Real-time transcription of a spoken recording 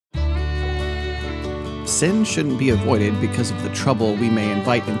Sin shouldn't be avoided because of the trouble we may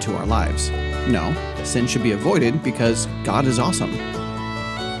invite into our lives. No, sin should be avoided because God is awesome.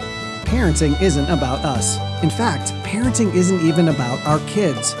 Parenting isn't about us. In fact, parenting isn't even about our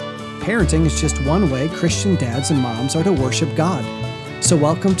kids. Parenting is just one way Christian dads and moms are to worship God. So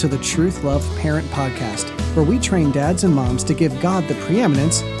welcome to the Truth Love Parent Podcast, where we train dads and moms to give God the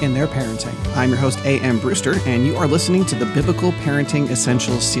preeminence in their parenting. I'm your host, A.M. Brewster, and you are listening to the Biblical Parenting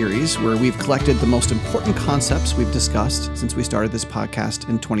Essentials series, where we've collected the most important concepts we've discussed since we started this podcast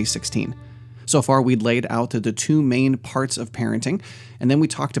in 2016. So far, we'd laid out the two main parts of parenting, and then we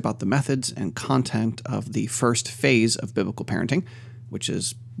talked about the methods and content of the first phase of biblical parenting, which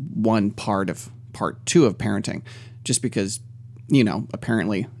is one part of part two of parenting, just because,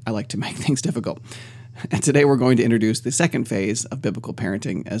 apparently I like to make things difficult. And today we're going to introduce the second phase of biblical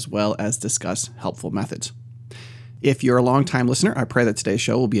parenting, as well as discuss helpful methods. If you're a longtime listener, I pray that today's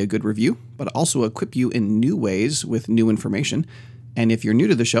show will be a good review, but also equip you in new ways with new information. And if you're new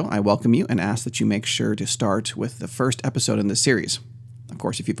to the show, I welcome you and ask that you make sure to start with the first episode in this series. Of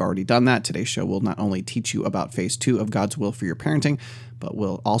course, if you've already done that, today's show will not only teach you about phase two of God's will for your parenting, but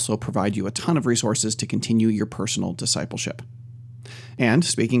will also provide you a ton of resources to continue your personal discipleship. And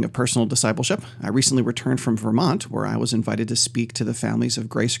speaking of personal discipleship, I recently returned from Vermont, where I was invited to speak to the families of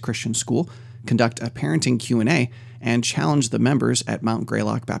Grace Christian School, conduct a parenting Q&A, and challenge the members at Mount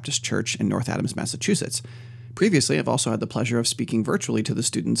Greylock Baptist Church in North Adams, Massachusetts. Previously, I've also had the pleasure of speaking virtually to the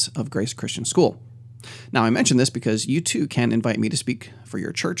students of Grace Christian School. Now, I mention this because you too can invite me to speak for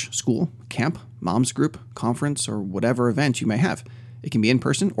your church, school, camp, mom's group, conference, or whatever event you may have. It can be in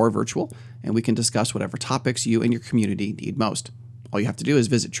person or virtual, and we can discuss whatever topics you and your community need most. All you have to do is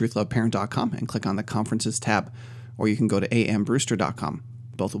visit truthloveparent.com and click on the Conferences tab, or you can go to ambrewster.com.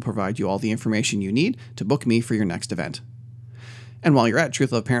 Both will provide you all the information you need to book me for your next event. And while you're at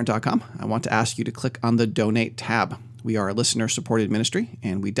truthloveparent.com, I want to ask you to click on the Donate tab. We are a listener-supported ministry,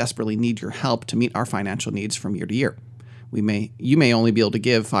 and we desperately need your help to meet our financial needs from year to year. You may only be able to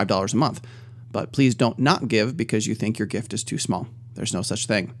give $5 a month, but please don't not give because you think your gift is too small. There's no such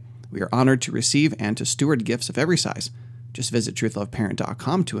thing. We are honored to receive and to steward gifts of every size. Just visit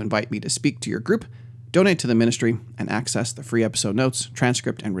truthloveparent.com to invite me to speak to your group, donate to the ministry, and access the free episode notes,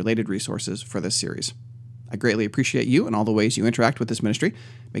 transcript, and related resources for this series. I greatly appreciate you and all the ways you interact with this ministry.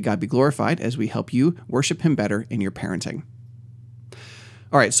 May God be glorified as we help you worship Him better in your parenting.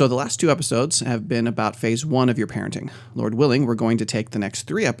 All right, so the last two episodes have been about phase one of your parenting. Lord willing, we're going to take the next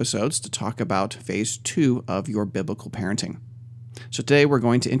three episodes to talk about phase two of your biblical parenting. So today we're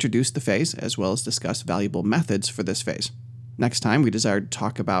going to introduce the phase as well as discuss valuable methods for this phase. Next time, we desire to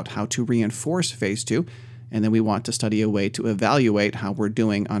talk about how to reinforce phase two, and then we want to study a way to evaluate how we're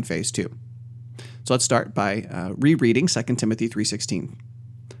doing on phase two. So let's start by rereading 2 Timothy 3:16.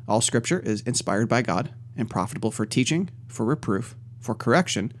 All Scripture is inspired by God and profitable for teaching, for reproof, for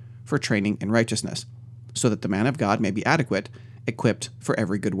correction, for training in righteousness, so that the man of God may be adequate, equipped for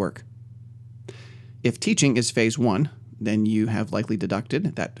every good work. If teaching is phase one, then you have likely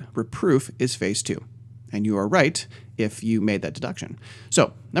deducted that reproof is phase two. And you are right if you made that deduction.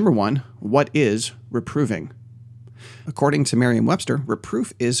 So, number one, what is reproving? According to Merriam-Webster,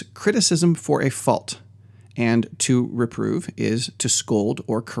 reproof is criticism for a fault, and to reprove is to scold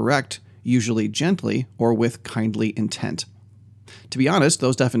or correct, usually gently or with kindly intent. To be honest,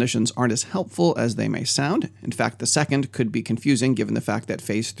 those definitions aren't as helpful as they may sound. In fact, the second could be confusing given the fact that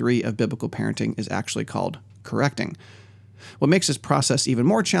phase three of biblical parenting is actually called correcting. What makes this process even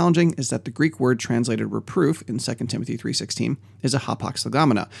more challenging is that the Greek word translated reproof in 2 Timothy 3:16 is a hapax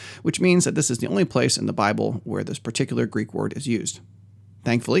legomena, which means that this is the only place in the Bible where this particular Greek word is used.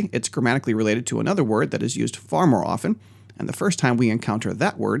 Thankfully, it's grammatically related to another word that is used far more often, and the first time we encounter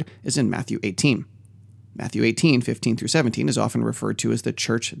that word is in Matthew 18. Matthew 18:15 through 17 is often referred to as the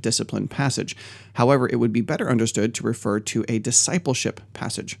church discipline passage. However, it would be better understood to refer to a discipleship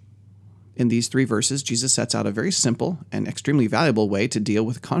passage. In these three verses, Jesus sets out a very simple and extremely valuable way to deal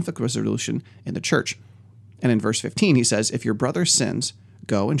with conflict resolution in the church. And in verse 15, he says, "If your brother sins,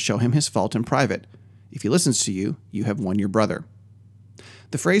 go and show him his fault in private. If he listens to you, you have won your brother."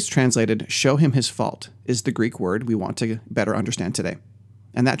 The phrase translated, "show him his fault," is the Greek word we want to better understand today.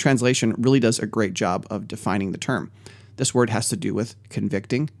 And that translation really does a great job of defining the term. This word has to do with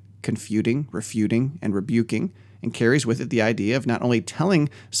convicting, confuting, refuting, and rebuking, and carries with it the idea of not only telling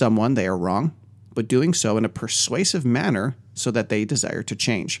someone they are wrong, but doing so in a persuasive manner so that they desire to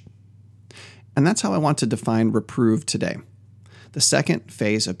change. And that's how I want to define reprove today. The second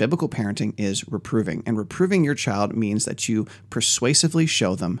phase of biblical parenting is reproving, and reproving your child means that you persuasively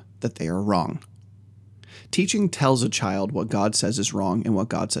show them that they are wrong. Teaching tells a child what God says is wrong and what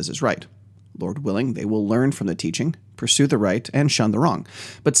God says is right. Lord willing, they will learn from the teaching, pursue the right, and shun the wrong.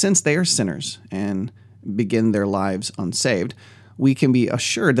 But since they are sinners and begin their lives unsaved, we can be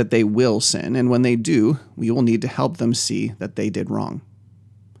assured that they will sin, and when they do, we will need to help them see that they did wrong.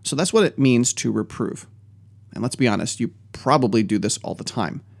 So that's what it means to reprove. And let's be honest, you probably do this all the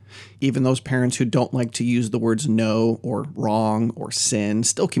time. Even those parents who don't like to use the words no or wrong or sin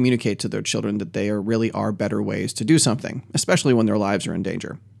still communicate to their children that there really are better ways to do something, especially when their lives are in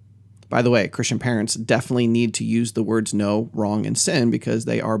danger. By the way, Christian parents definitely need to use the words no, wrong, and sin because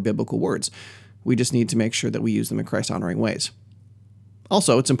they are biblical words. We just need to make sure that we use them in Christ-honoring ways.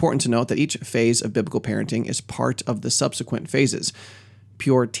 Also, it's important to note that each phase of biblical parenting is part of the subsequent phases.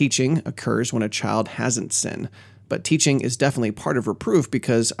 Pure teaching occurs when a child hasn't sinned, but teaching is definitely part of reproof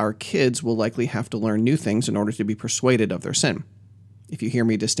because our kids will likely have to learn new things in order to be persuaded of their sin. If you hear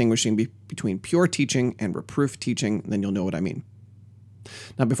me distinguishing between pure teaching and reproof teaching, then you'll know what I mean.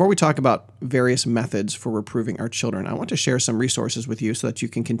 Now, before we talk about various methods for reproving our children, I want to share some resources with you so that you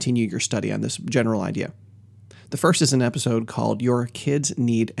can continue your study on this general idea. The first is an episode called Your Kids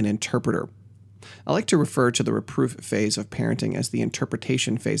Need an Interpreter. I like to refer to the reproof phase of parenting as the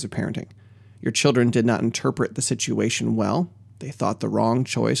interpretation phase of parenting. Your children did not interpret the situation well. They thought the wrong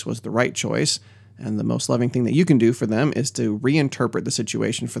choice was the right choice, and the most loving thing that you can do for them is to reinterpret the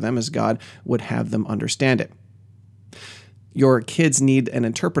situation for them as God would have them understand it. Your Kids Need an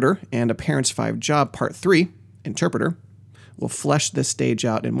Interpreter and A Parent's 5 Job Part 3, Interpreter, will flesh this stage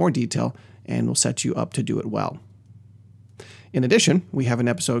out in more detail and will set you up to do it well. In addition, we have an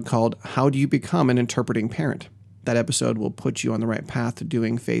episode called How Do You Become an Interpreting Parent? That episode will put you on the right path to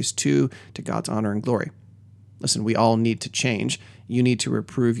doing phase 2 to God's honor and glory. Listen, we all need to change. You need to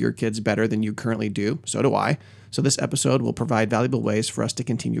reprove your kids better than you currently do. So do I. So this episode will provide valuable ways for us to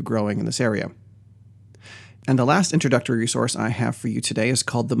continue growing in this area. And the last introductory resource I have for you today is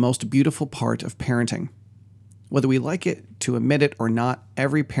called The Most Beautiful Part of Parenting. Whether we like it to admit it or not,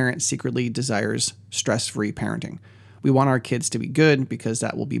 every parent secretly desires stress-free parenting. We want our kids to be good because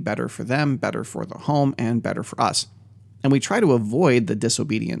that will be better for them, better for the home, and better for us. And we try to avoid the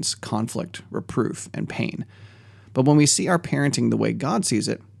disobedience, conflict, reproof, and pain. But when we see our parenting the way God sees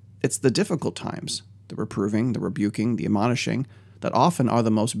it, it's the difficult times, the reproving, the rebuking, the admonishing, that often are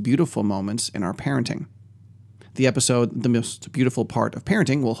the most beautiful moments in our parenting. The episode, The Most Beautiful Part of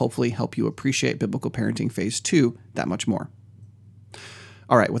Parenting, will hopefully help you appreciate biblical parenting phase 2 that much more.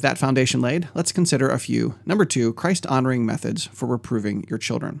 All right, with that foundation laid, let's consider a few, number 2, Christ-honoring methods for reproving your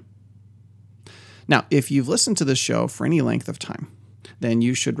children. Now, if you've listened to this show for any length of time, then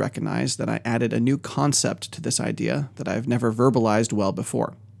you should recognize that I added a new concept to this idea that I've never verbalized well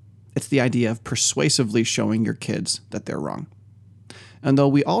before. It's the idea of persuasively showing your kids that they're wrong. And though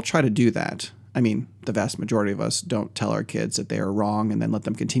we all try to do that, the vast majority of us don't tell our kids that they are wrong and then let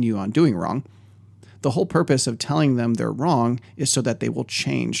them continue on doing wrong. The whole purpose of telling them they're wrong is so that they will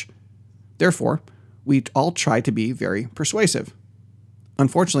change. Therefore, we all try to be very persuasive.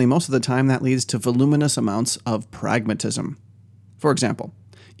 Unfortunately, most of the time that leads to voluminous amounts of pragmatism. For example,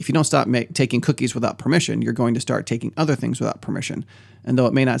 if you don't stop taking cookies without permission, you're going to start taking other things without permission. And though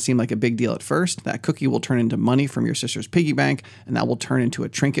it may not seem like a big deal at first, that cookie will turn into money from your sister's piggy bank, and that will turn into a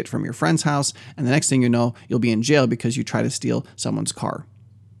trinket from your friend's house, and the next thing you know, you'll be in jail because you try to steal someone's car.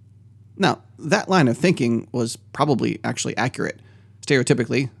 Now, that line of thinking was probably actually accurate.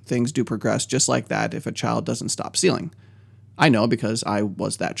 Stereotypically, things do progress just like that if a child doesn't stop stealing. I know because I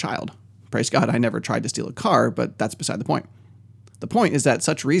was that child. Praise God, I never tried to steal a car, but that's beside the point. The point is that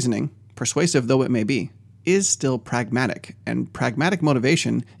such reasoning, persuasive though it may be, is still pragmatic, and pragmatic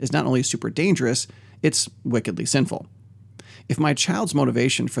motivation is not only super dangerous, it's wickedly sinful. If my child's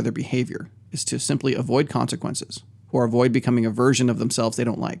motivation for their behavior is to simply avoid consequences or avoid becoming a version of themselves they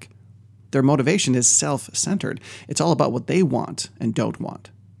don't like, their motivation is self-centered. It's all about what they want and don't want.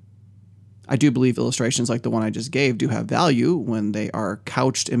 I do believe illustrations like the one I just gave do have value when they are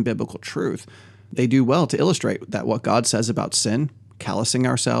couched in biblical truth. They do well to illustrate that what God says about sin, callousing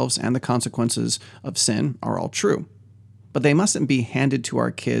ourselves, and the consequences of sin are all true. But they mustn't be handed to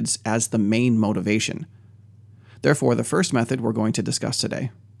our kids as the main motivation. Therefore, the first method we're going to discuss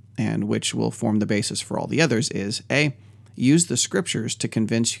today, and which will form the basis for all the others, is A, use the scriptures to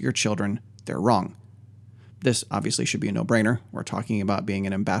convince your children they're wrong. This obviously should be a no-brainer. We're talking about being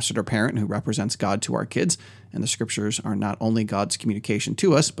an ambassador parent who represents God to our kids, and the scriptures are not only God's communication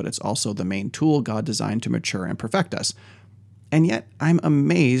to us, but it's also the main tool God designed to mature and perfect us. And yet, I'm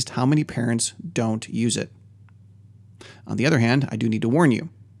amazed how many parents don't use it. On the other hand, I do need to warn you.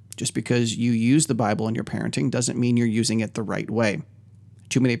 Just because you use the Bible in your parenting doesn't mean you're using it the right way.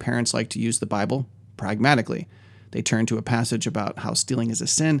 Too many parents like to use the Bible pragmatically. They turn to a passage about how stealing is a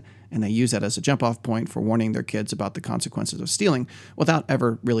sin, and they use that as a jump-off point for warning their kids about the consequences of stealing without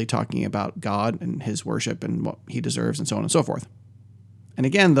ever really talking about God and his worship and what he deserves and so on and so forth. And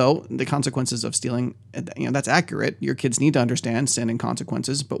again, though, the consequences of stealing, that's accurate. Your kids need to understand sin and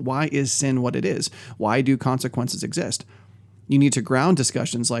consequences, but why is sin what it is? Why do consequences exist? You need to ground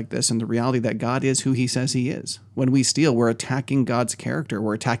discussions like this in the reality that God is who he says he is. When we steal, we're attacking God's character.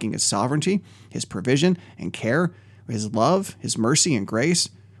 We're attacking his sovereignty, his provision and care, his love, his mercy and grace.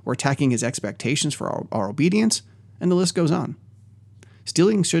 We're attacking his expectations for our obedience, and the list goes on.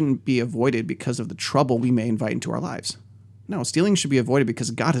 Stealing shouldn't be avoided because of the trouble we may invite into our lives. No, stealing should be avoided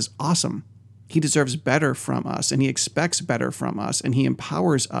because God is awesome. He deserves better from us, and he expects better from us, and he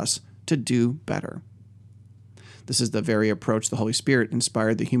empowers us to do better. This is the very approach the Holy Spirit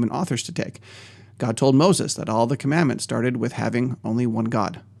inspired the human authors to take. God told Moses that all the commandments started with having only one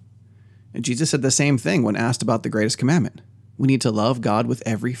God. And Jesus said the same thing when asked about the greatest commandment. We need to love God with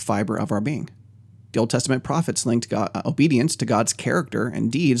every fiber of our being. The Old Testament prophets linked obedience to God's character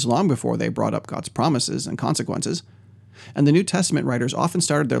and deeds long before they brought up God's promises and consequences. And the New Testament writers often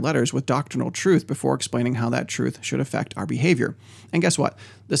started their letters with doctrinal truth before explaining how that truth should affect our behavior. And guess what?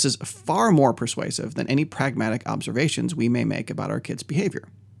 This is far more persuasive than any pragmatic observations we may make about our kids' behavior.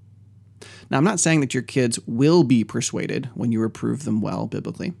 Now, I'm not saying that your kids will be persuaded when you reprove them well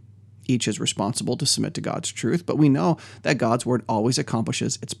biblically. Each is responsible to submit to God's truth, but we know that God's word always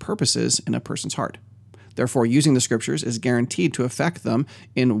accomplishes its purposes in a person's heart. Therefore, using the scriptures is guaranteed to affect them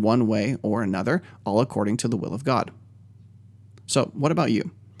in one way or another, all according to the will of God. So, what about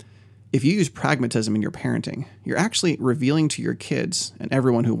you? If you use pragmatism in your parenting, you're actually revealing to your kids and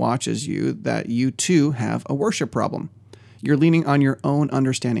everyone who watches you that you too have a worship problem. You're leaning on your own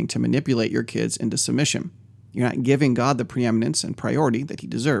understanding to manipulate your kids into submission. You're not giving God the preeminence and priority that he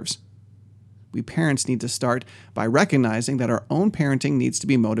deserves. We parents need to start by recognizing that our own parenting needs to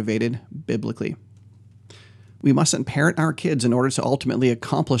be motivated biblically. We mustn't parent our kids in order to ultimately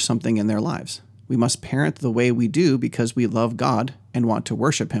accomplish something in their lives. We must parent the way we do because we love God and want to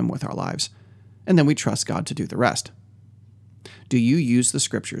worship him with our lives, and then we trust God to do the rest. Do you use the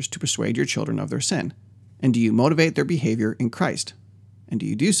scriptures to persuade your children of their sin? And do you motivate their behavior in Christ? And do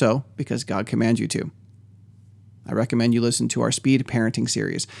you do so because God commands you to? I recommend you listen to our Speed Parenting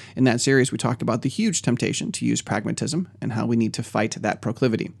series. In that series, we talked about the huge temptation to use pragmatism and how we need to fight that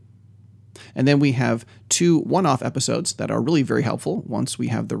proclivity. And then we have 2 one-off episodes that are really very helpful once we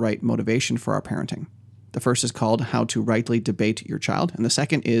have the right motivation for our parenting. The first is called How to Rightly Debate Your Child, and the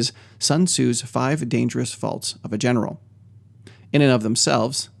second is Sun Tzu's 5 Dangerous Faults of a General. In and of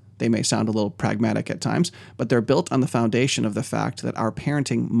themselves, they may sound a little pragmatic at times, but they're built on the foundation of the fact that our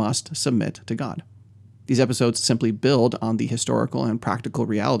parenting must submit to God. These episodes simply build on the historical and practical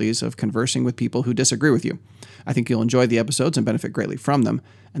realities of conversing with people who disagree with you. I think you'll enjoy the episodes and benefit greatly from them,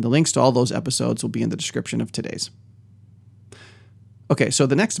 and the links to all those episodes will be in the description of today's. Okay, so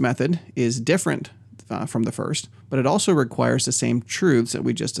the next method is different from the first, but it also requires the same truths that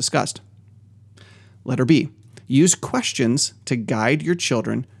we just discussed. Letter B, use questions to guide your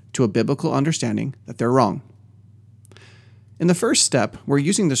children to a biblical understanding that they're wrong. In the first step, we're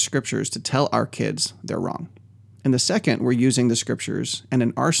using the scriptures to tell our kids they're wrong. In the second, we're using the scriptures and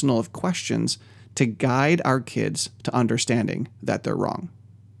an arsenal of questions to guide our kids to understanding that they're wrong.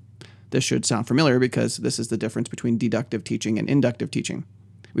 This should sound familiar because this is the difference between deductive teaching and inductive teaching.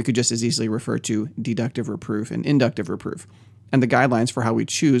 We could just as easily refer to deductive reproof and inductive reproof. And the guidelines for how we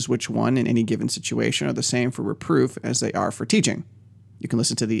choose which one in any given situation are the same for reproof as they are for teaching. You can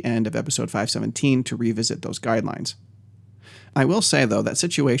listen to the end of episode 517 to revisit those guidelines. I will say, though, that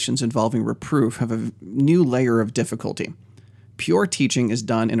situations involving reproof have a new layer of difficulty. Pure teaching is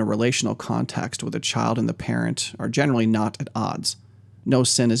done in a relational context where the child and the parent are generally not at odds. No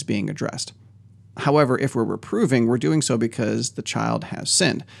sin is being addressed. However, if we're reproving, we're doing so because the child has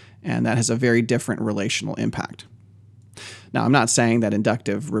sinned, and that has a very different relational impact. Now, I'm not saying that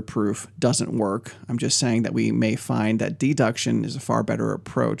inductive reproof doesn't work. I'm just saying that we may find that deduction is a far better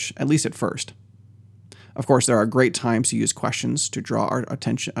approach, at least at first. Of course, there are great times to use questions to draw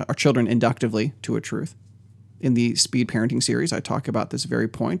our children inductively to a truth. In the Speed Parenting series, I talk about this very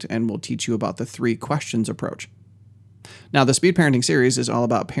point and will teach you about the 3 questions approach. Now, the Speed Parenting series is all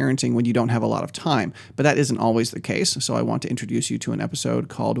about parenting when you don't have a lot of time, but that isn't always the case, so I want to introduce you to an episode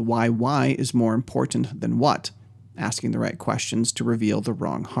called Why is More Important Than What? Asking the right questions to reveal the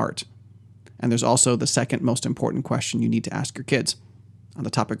wrong heart. And there's also the second most important question you need to ask your kids. On the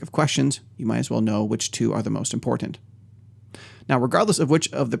topic of questions, you might as well know which 2 are the most important. Now, regardless of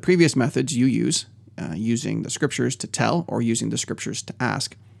which of the previous methods you use, using the scriptures to tell or using the scriptures to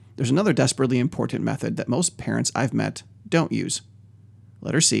ask, There's another desperately important method that most parents I've met don't use.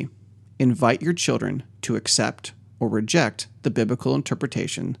 Letter C. Invite your children to accept or reject the biblical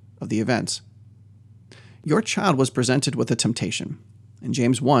interpretation of the events. Your child was presented with a temptation, and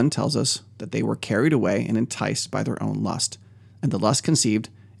James 1 tells us that they were carried away and enticed by their own lust, and the lust conceived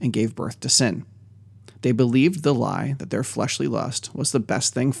and gave birth to sin. They believed the lie that their fleshly lust was the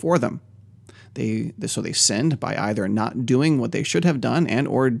best thing for them. So they sinned by either not doing what they should have done and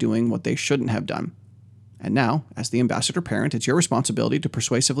or doing what they shouldn't have done. And now, as the ambassador parent, it's your responsibility to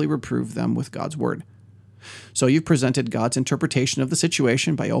persuasively reprove them with God's word. So you've presented God's interpretation of the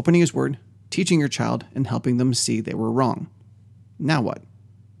situation by opening his word, teaching your child, and helping them see they were wrong. Now what?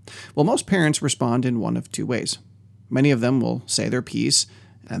 Well, most parents respond in one of two ways. Many of them will say their piece,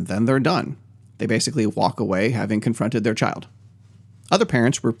 and then they're done. They basically walk away having confronted their child. Other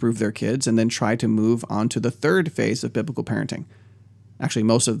parents reprove their kids and then try to move on to the third phase of biblical parenting. Actually,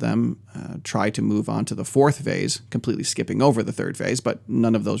 most of them try to move on to the fourth phase, completely skipping over the third phase, but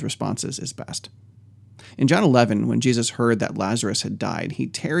none of those responses is best. In John 11, when Jesus heard that Lazarus had died, he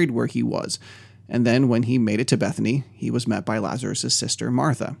tarried where he was, and then when he made it to Bethany, he was met by Lazarus' sister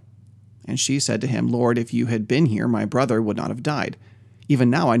Martha. And she said to him, "Lord, if you had been here, my brother would not have died. Even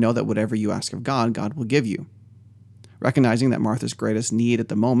now I know that whatever you ask of God, God will give you." Recognizing that Martha's greatest need at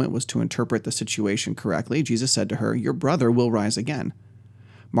the moment was to interpret the situation correctly, Jesus said to her, "Your brother will rise again."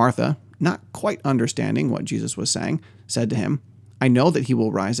 Martha, not quite understanding what Jesus was saying, said to him, "I know that he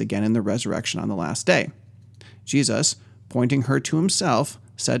will rise again in the resurrection on the last day." Jesus, pointing her to himself,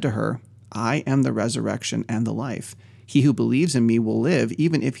 said to her, "I am the resurrection and the life. He who believes in me will live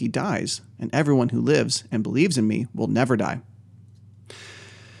even if he dies, and everyone who lives and believes in me will never die."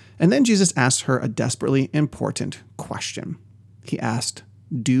 And then Jesus asked her a desperately important question. He asked,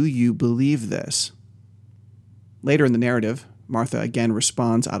 "Do you believe this?" Later in the narrative, Martha again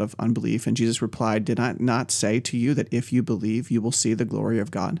responds out of unbelief, and Jesus replied, "Did I not say to you that if you believe, you will see the glory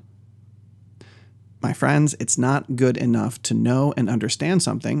of God?" My friends, it's not good enough to know and understand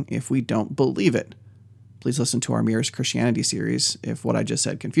something if we don't believe it. Please listen to our Mirrors Christianity series if what I just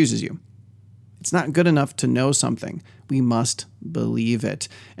said confuses you. It's not good enough to know something. We must believe it.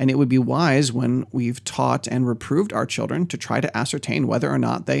 And it would be wise when we've taught and reproved our children to try to ascertain whether or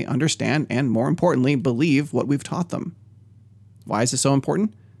not they understand and, more importantly, believe what we've taught them. Why is this so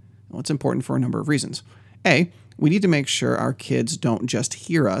important? Well, it's important for a number of reasons. A, we need to make sure our kids don't just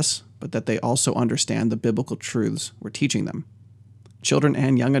hear us, but that they also understand the biblical truths we're teaching them. Children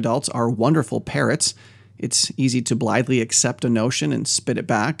and young adults are wonderful parrots. It's easy to blithely accept a notion and spit it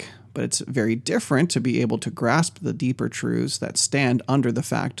back, but it's very different to be able to grasp the deeper truths that stand under the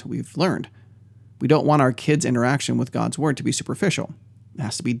fact we've learned. We don't want our kids' interaction with God's word to be superficial. It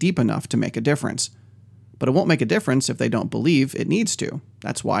has to be deep enough to make a difference. But it won't make a difference if they don't believe it needs to.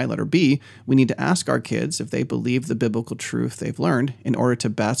 That's why, letter B, we need to ask our kids if they believe the biblical truth they've learned in order to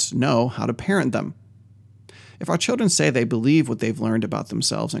best know how to parent them. If our children say they believe what they've learned about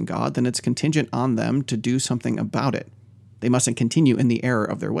themselves and God, then it's contingent on them to do something about it. They mustn't continue in the error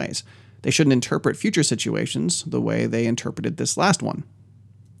of their ways. They shouldn't interpret future situations the way they interpreted this last one.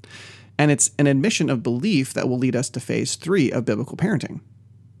 And it's an admission of belief that will lead us to phase 3 of biblical parenting.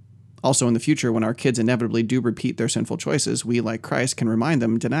 Also, in the future, when our kids inevitably do repeat their sinful choices, we, like Christ, can remind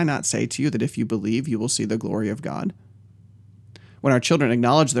them, "Did I not say to you that if you believe, you will see the glory of God?" When our children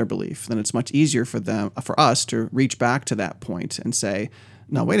acknowledge their belief, then it's much easier for us to reach back to that point and say,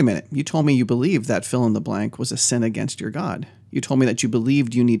 "Now, wait a minute. You told me you believed that fill in the blank was a sin against your God. You told me that you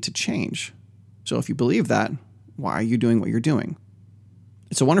believed you need to change. So if you believe that, why are you doing what you're doing?"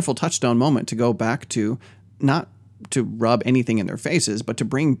 It's a wonderful touchstone moment to go back to, not to rub anything in their faces, but to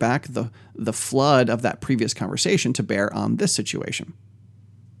bring back the flood of that previous conversation to bear on this situation.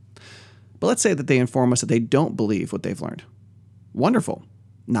 But let's say that they inform us that they don't believe what they've learned. Wonderful.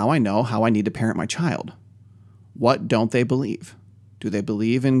 Now I know how I need to parent my child. What don't they believe? Do they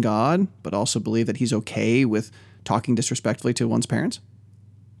believe in God, but also believe that he's okay with talking disrespectfully to one's parents?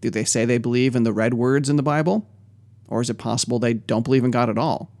 Do they say they believe in the red words in the Bible? Or is it possible they don't believe in God at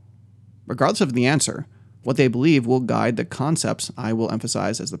all? Regardless of the answer, what they believe will guide the concepts I will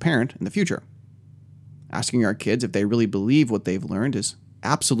emphasize as the parent in the future. Asking our kids if they really believe what they've learned is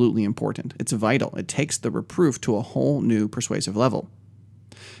absolutely important. It's vital. It takes the reproof to a whole new persuasive level.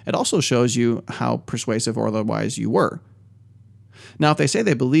 It also shows you how persuasive or otherwise you were. Now, if they say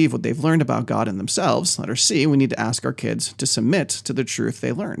they believe what they've learned about God and themselves, letter C, we need to ask our kids to submit to the truth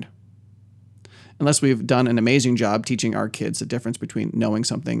they learned. Unless we've done an amazing job teaching our kids the difference between knowing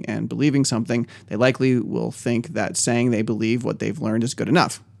something and believing something, they likely will think that saying they believe what they've learned is good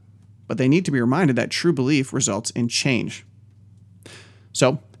enough. But they need to be reminded that true belief results in change.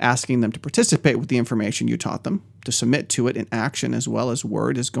 So, asking them to participate with the information you taught them, to submit to it in action as well as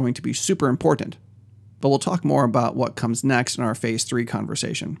word, is going to be super important. But we'll talk more about what comes next in our Phase 3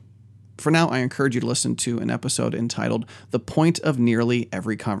 conversation. For now, I encourage you to listen to an episode entitled The Point of Nearly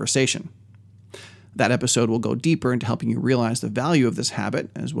Every Conversation. That episode will go deeper into helping you realize the value of this habit,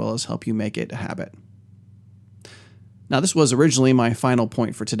 as well as help you make it a habit. Now, this was originally my final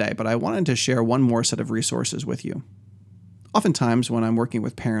point for today, but I wanted to share one more set of resources with you. Oftentimes, when I'm working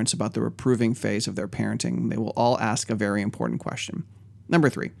with parents about the reproving phase of their parenting, they will all ask a very important question. Number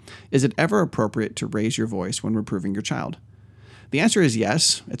 3, is it ever appropriate to raise your voice when reproving your child? The answer is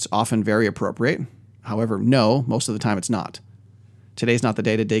yes, it's often very appropriate. However, no, most of the time it's not. Today's not the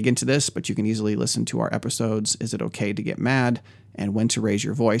day to dig into this, but you can easily listen to our episodes, Is It Okay to Get Mad? And When to Raise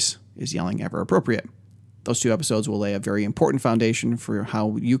Your Voice, Is Yelling Ever Appropriate? Those 2 episodes will lay a very important foundation for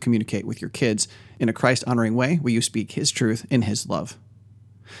how you communicate with your kids in a Christ-honoring way where you speak His truth in His love.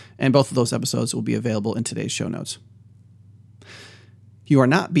 And both of those episodes will be available in today's show notes. You are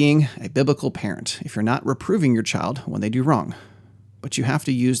not being a biblical parent if you're not reproving your child when they do wrong, but you have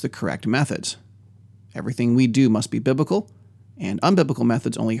to use the correct methods. Everything we do must be biblical, and unbiblical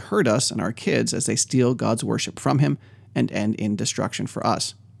methods only hurt us and our kids as they steal God's worship from Him and end in destruction for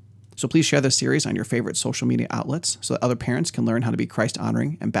us. So please share this series on your favorite social media outlets so that other parents can learn how to be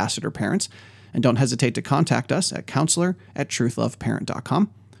Christ-honoring ambassador parents. And don't hesitate to contact us at counselor@truthloveparent.com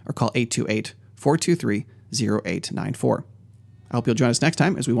or call 828-423-0894. I hope you'll join us next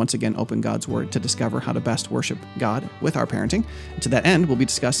time as we once again open God's Word to discover how to best worship God with our parenting. And to that end, we'll be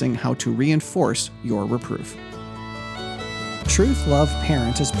discussing how to reinforce your reproof. Truth Love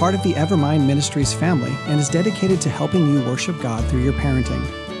Parent is part of the Evermind Ministries family and is dedicated to helping you worship God through your parenting.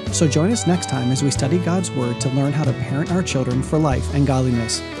 So join us next time as we study God's Word to learn how to parent our children for life and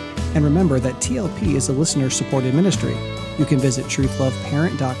godliness. And remember that TLP is a listener-supported ministry. You can visit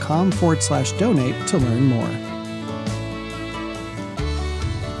truthloveparent.com/donate to learn more.